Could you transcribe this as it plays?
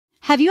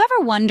Have you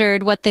ever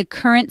wondered what the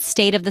current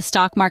state of the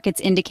stock markets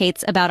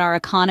indicates about our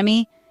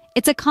economy?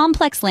 It's a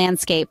complex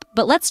landscape,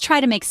 but let's try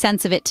to make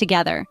sense of it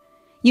together.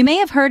 You may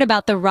have heard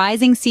about the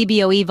rising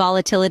CBOE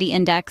volatility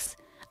index,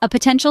 a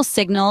potential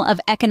signal of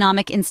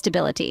economic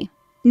instability.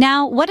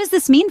 Now, what does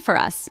this mean for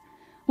us?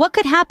 What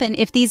could happen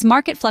if these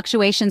market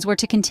fluctuations were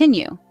to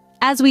continue?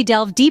 As we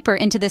delve deeper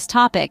into this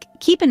topic,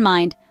 keep in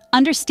mind,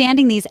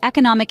 understanding these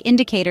economic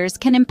indicators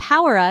can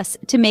empower us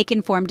to make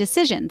informed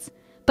decisions.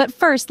 But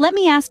first, let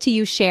me ask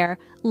you share,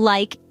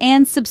 like,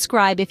 and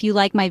subscribe if you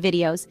like my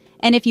videos.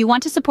 And if you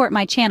want to support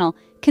my channel,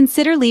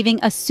 consider leaving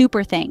a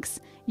super thanks.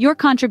 Your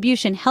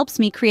contribution helps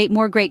me create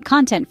more great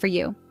content for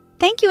you.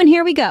 Thank you, and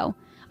here we go.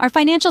 Our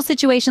financial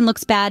situation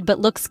looks bad, but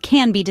looks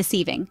can be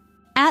deceiving.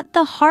 At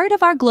the heart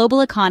of our global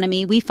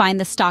economy, we find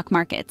the stock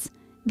markets.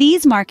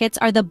 These markets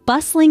are the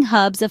bustling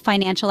hubs of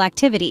financial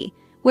activity,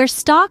 where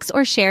stocks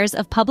or shares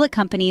of public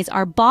companies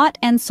are bought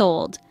and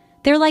sold.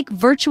 They're like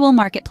virtual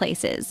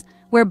marketplaces,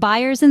 where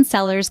buyers and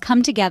sellers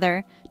come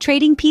together,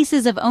 trading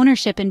pieces of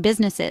ownership in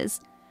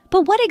businesses.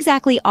 But what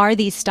exactly are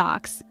these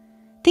stocks?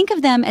 Think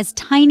of them as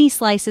tiny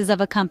slices of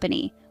a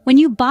company. When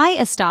you buy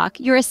a stock,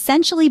 you're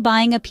essentially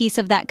buying a piece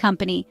of that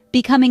company,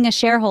 becoming a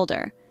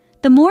shareholder.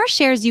 The more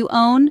shares you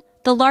own,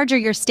 the larger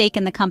your stake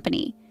in the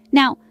company.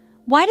 Now,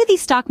 why do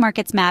these stock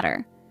markets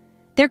matter?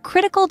 They're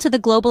critical to the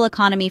global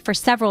economy for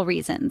several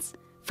reasons.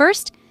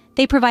 First,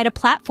 they provide a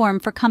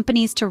platform for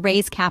companies to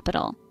raise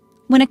capital.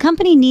 When a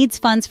company needs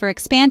funds for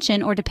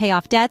expansion or to pay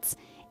off debts,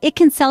 it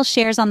can sell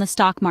shares on the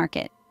stock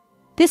market.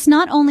 This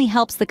not only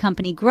helps the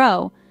company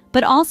grow,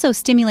 but also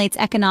stimulates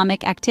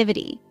economic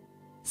activity.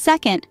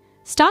 Second,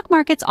 stock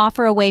markets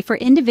offer a way for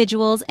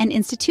individuals and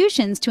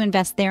institutions to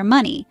invest their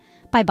money.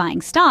 By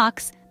buying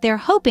stocks, they're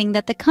hoping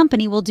that the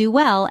company will do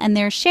well and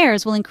their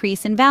shares will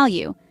increase in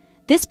value.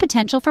 This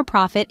potential for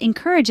profit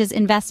encourages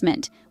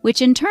investment,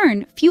 which in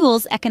turn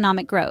fuels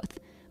economic growth.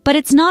 But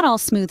it's not all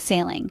smooth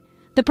sailing.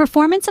 The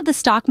performance of the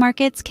stock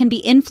markets can be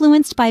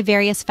influenced by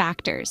various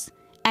factors.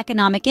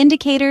 Economic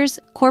indicators,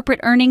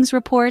 corporate earnings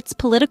reports,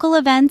 political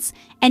events,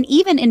 and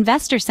even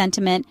investor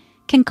sentiment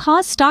can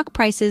cause stock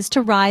prices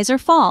to rise or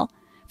fall.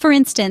 For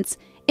instance,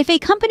 if a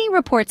company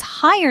reports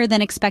higher than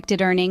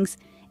expected earnings,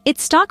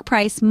 its stock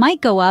price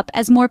might go up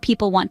as more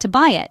people want to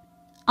buy it.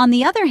 On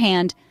the other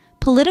hand,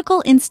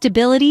 political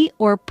instability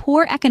or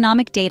poor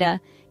economic data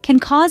can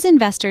cause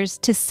investors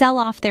to sell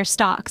off their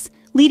stocks,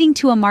 leading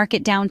to a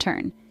market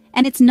downturn.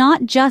 And it's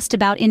not just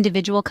about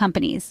individual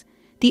companies.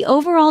 The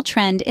overall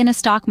trend in a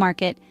stock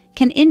market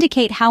can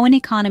indicate how an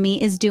economy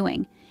is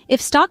doing.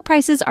 If stock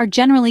prices are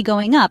generally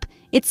going up,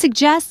 it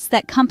suggests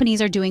that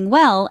companies are doing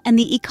well and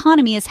the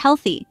economy is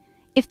healthy.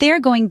 If they are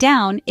going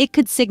down, it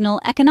could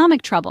signal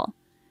economic trouble.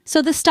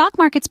 So the stock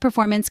market's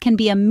performance can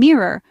be a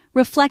mirror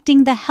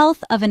reflecting the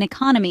health of an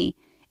economy.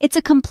 It's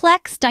a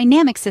complex,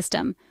 dynamic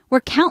system where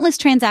countless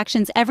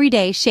transactions every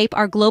day shape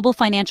our global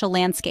financial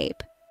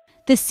landscape.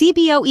 The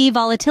CBOE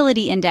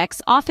volatility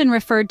index, often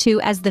referred to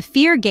as the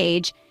fear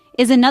gauge,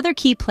 is another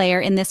key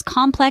player in this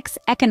complex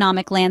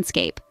economic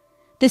landscape.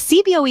 The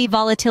CBOE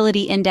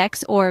volatility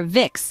index, or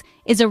VIX,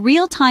 is a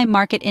real-time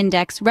market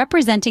index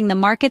representing the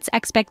market's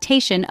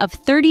expectation of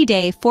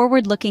 30-day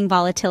forward-looking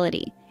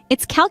volatility.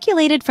 It's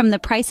calculated from the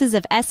prices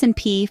of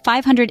S&P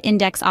 500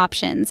 index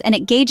options, and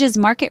it gauges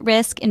market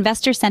risk,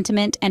 investor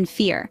sentiment, and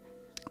fear.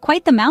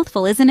 Quite the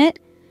mouthful, isn't it?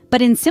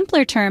 But in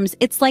simpler terms,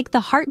 it's like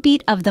the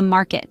heartbeat of the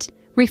market,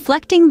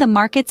 reflecting the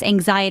market's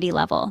anxiety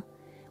level.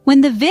 When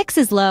the VIX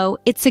is low,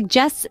 it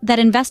suggests that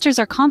investors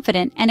are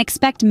confident and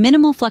expect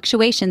minimal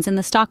fluctuations in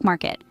the stock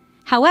market.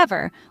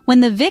 However,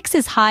 when the VIX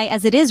is high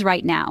as it is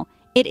right now,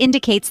 it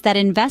indicates that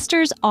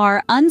investors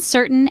are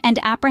uncertain and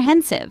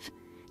apprehensive.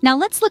 Now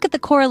let's look at the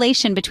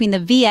correlation between the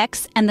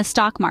VX and the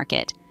stock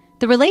market.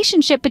 The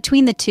relationship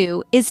between the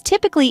two is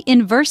typically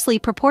inversely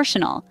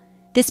proportional.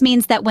 This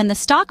means that when the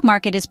stock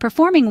market is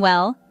performing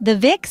well, the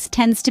VIX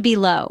tends to be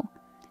low.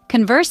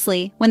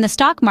 Conversely, when the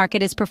stock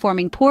market is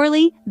performing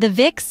poorly, the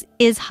VIX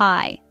is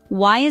high.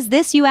 Why is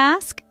this, you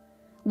ask?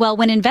 Well,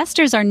 when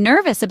investors are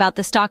nervous about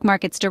the stock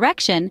market's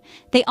direction,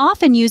 they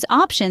often use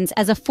options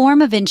as a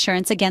form of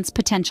insurance against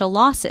potential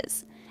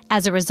losses.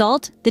 As a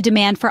result, the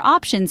demand for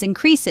options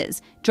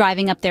increases,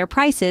 driving up their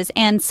prices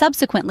and,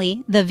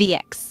 subsequently, the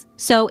VX.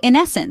 So, in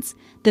essence,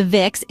 the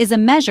VIX is a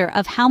measure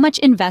of how much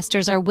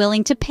investors are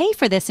willing to pay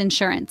for this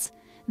insurance.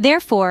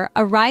 Therefore,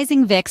 a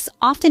rising VIX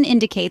often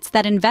indicates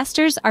that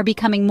investors are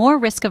becoming more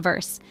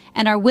risk-averse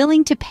and are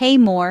willing to pay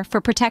more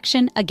for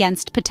protection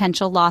against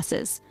potential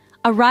losses.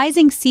 A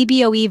rising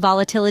CBOE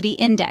volatility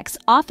index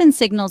often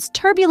signals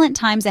turbulent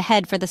times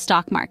ahead for the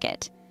stock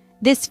market.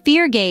 This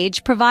fear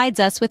gauge provides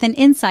us with an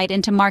insight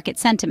into market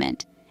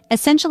sentiment,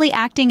 essentially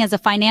acting as a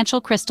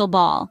financial crystal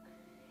ball.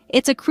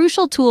 It's a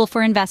crucial tool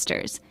for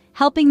investors,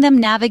 helping them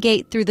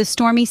navigate through the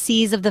stormy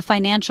seas of the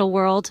financial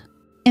world.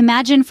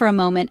 Imagine for a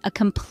moment a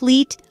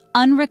complete,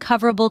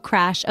 unrecoverable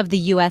crash of the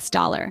US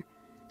dollar.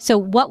 So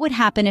what would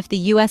happen if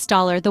the US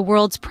dollar, the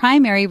world's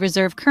primary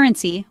reserve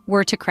currency,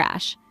 were to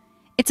crash?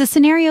 It's a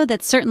scenario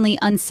that's certainly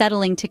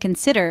unsettling to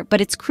consider, but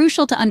it's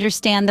crucial to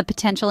understand the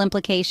potential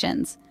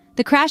implications.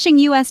 The crashing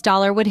US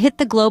dollar would hit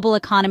the global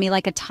economy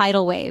like a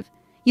tidal wave.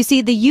 You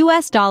see, the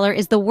US dollar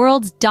is the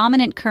world's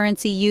dominant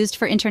currency used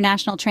for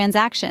international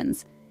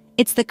transactions.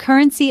 It's the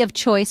currency of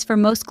choice for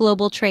most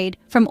global trade,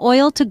 from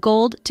oil to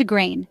gold to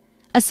grain.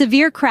 A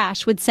severe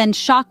crash would send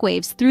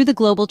shockwaves through the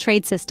global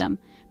trade system.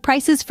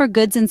 Prices for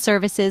goods and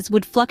services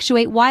would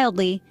fluctuate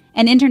wildly,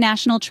 and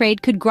international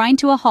trade could grind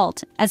to a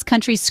halt as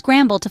countries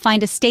scramble to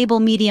find a stable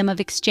medium of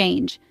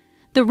exchange.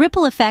 The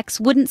ripple effects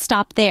wouldn't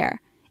stop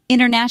there.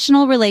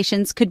 International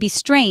relations could be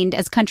strained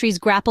as countries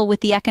grapple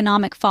with the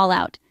economic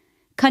fallout.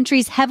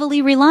 Countries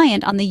heavily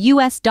reliant on the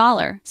US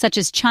dollar, such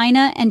as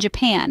China and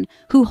Japan,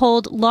 who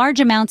hold large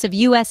amounts of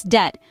US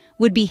debt,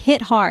 would be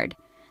hit hard.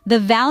 The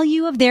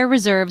value of their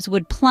reserves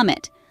would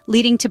plummet,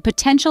 leading to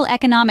potential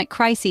economic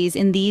crises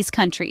in these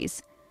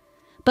countries.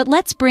 But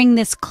let's bring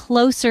this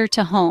closer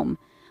to home.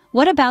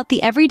 What about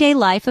the everyday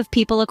life of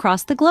people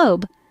across the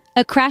globe?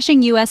 A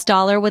crashing US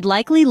dollar would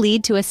likely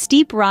lead to a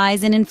steep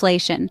rise in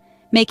inflation,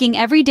 making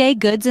everyday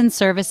goods and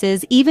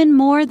services even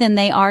more than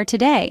they are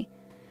today.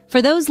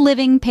 For those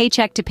living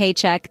paycheck to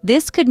paycheck,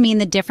 this could mean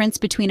the difference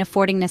between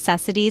affording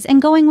necessities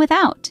and going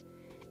without.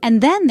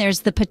 And then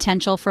there's the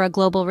potential for a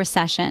global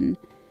recession.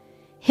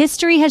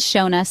 History has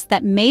shown us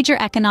that major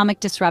economic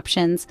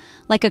disruptions,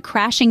 like a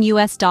crashing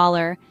US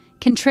dollar,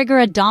 can trigger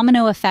a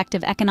domino effect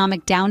of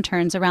economic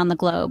downturns around the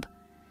globe.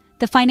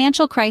 The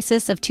financial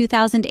crisis of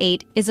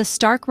 2008 is a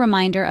stark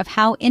reminder of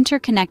how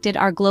interconnected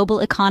our global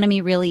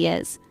economy really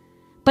is.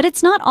 But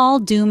it's not all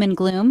doom and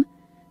gloom.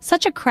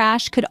 Such a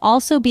crash could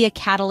also be a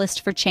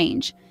catalyst for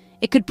change.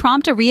 It could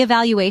prompt a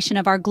reevaluation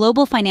of our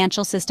global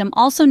financial system,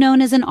 also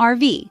known as an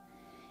RV.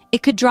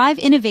 It could drive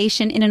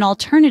innovation in an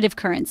alternative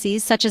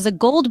currencies, such as a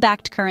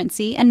gold-backed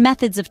currency and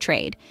methods of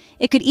trade.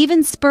 It could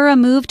even spur a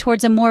move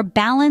towards a more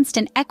balanced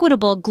and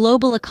equitable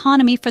global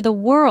economy for the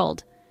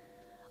world.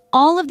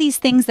 All of these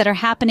things that are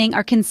happening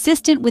are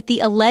consistent with the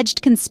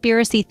alleged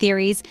conspiracy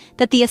theories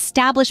that the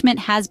establishment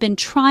has been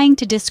trying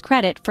to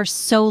discredit for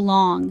so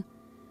long.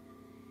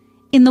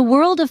 In the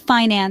world of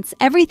finance,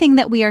 everything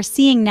that we are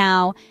seeing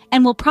now,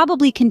 and will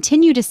probably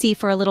continue to see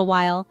for a little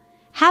while,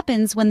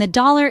 happens when the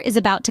dollar is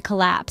about to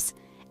collapse,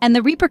 and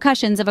the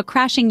repercussions of a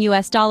crashing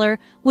US dollar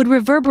would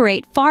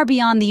reverberate far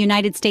beyond the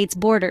United States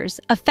borders,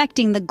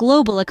 affecting the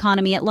global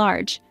economy at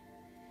large.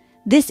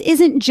 This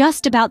isn't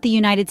just about the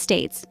United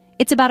States.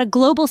 It's about a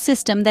global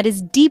system that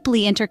is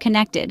deeply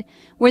interconnected,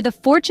 where the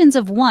fortunes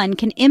of one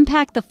can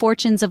impact the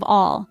fortunes of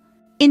all.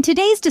 In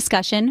today's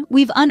discussion,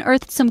 we've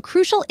unearthed some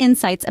crucial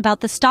insights about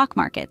the stock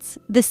markets,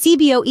 the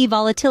CBOE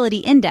Volatility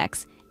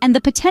Index, and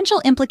the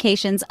potential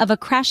implications of a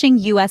crashing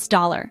US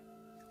dollar.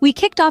 We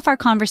kicked off our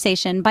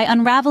conversation by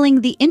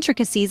unraveling the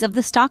intricacies of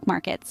the stock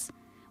markets.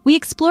 We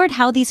explored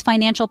how these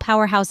financial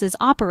powerhouses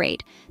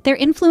operate, their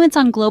influence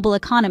on global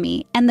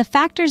economy, and the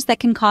factors that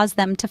can cause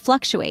them to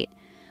fluctuate.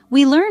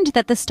 We learned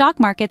that the stock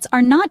markets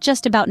are not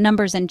just about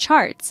numbers and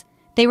charts.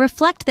 They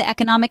reflect the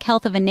economic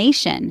health of a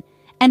nation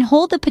and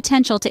hold the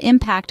potential to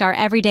impact our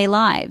everyday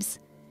lives.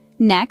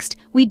 Next,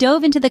 we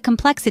dove into the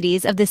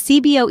complexities of the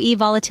CBOE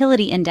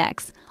Volatility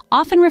Index,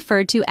 often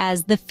referred to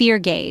as the fear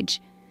gauge.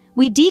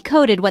 We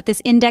decoded what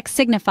this index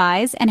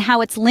signifies and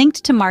how it's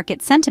linked to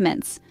market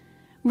sentiments.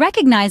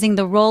 Recognizing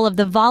the role of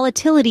the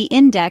volatility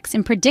index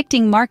in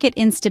predicting market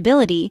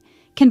instability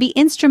can be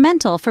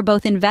instrumental for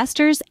both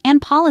investors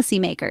and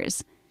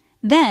policymakers.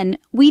 Then,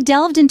 we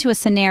delved into a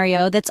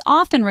scenario that's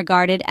often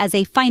regarded as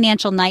a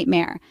financial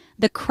nightmare,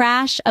 the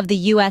crash of the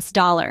US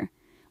dollar.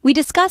 We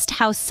discussed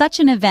how such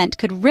an event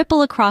could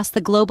ripple across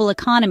the global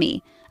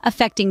economy,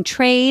 affecting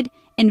trade,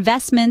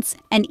 investments,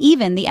 and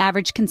even the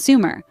average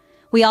consumer.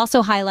 We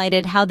also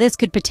highlighted how this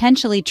could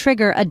potentially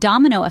trigger a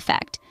domino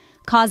effect,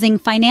 causing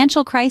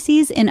financial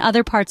crises in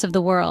other parts of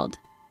the world.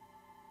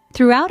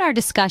 Throughout our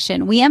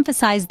discussion, we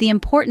emphasized the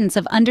importance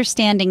of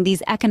understanding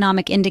these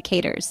economic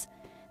indicators.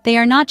 They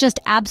are not just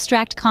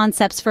abstract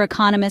concepts for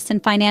economists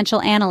and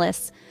financial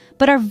analysts,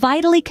 but are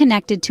vitally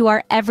connected to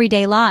our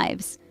everyday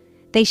lives.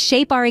 They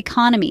shape our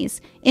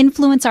economies,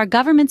 influence our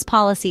government's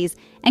policies,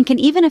 and can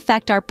even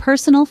affect our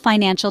personal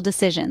financial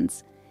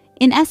decisions.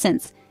 In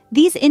essence,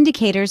 these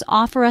indicators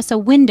offer us a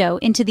window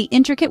into the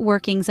intricate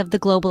workings of the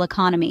global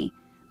economy.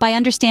 By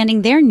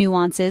understanding their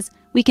nuances,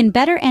 we can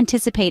better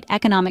anticipate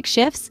economic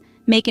shifts,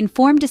 make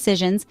informed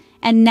decisions,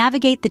 and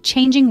navigate the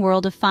changing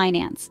world of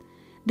finance.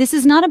 This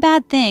is not a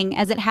bad thing,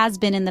 as it has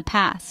been in the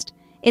past.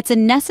 It's a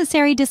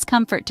necessary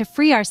discomfort to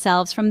free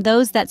ourselves from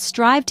those that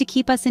strive to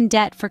keep us in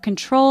debt for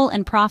control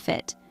and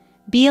profit.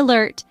 Be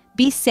alert,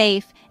 be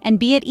safe, and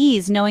be at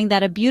ease knowing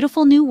that a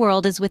beautiful new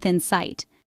world is within sight.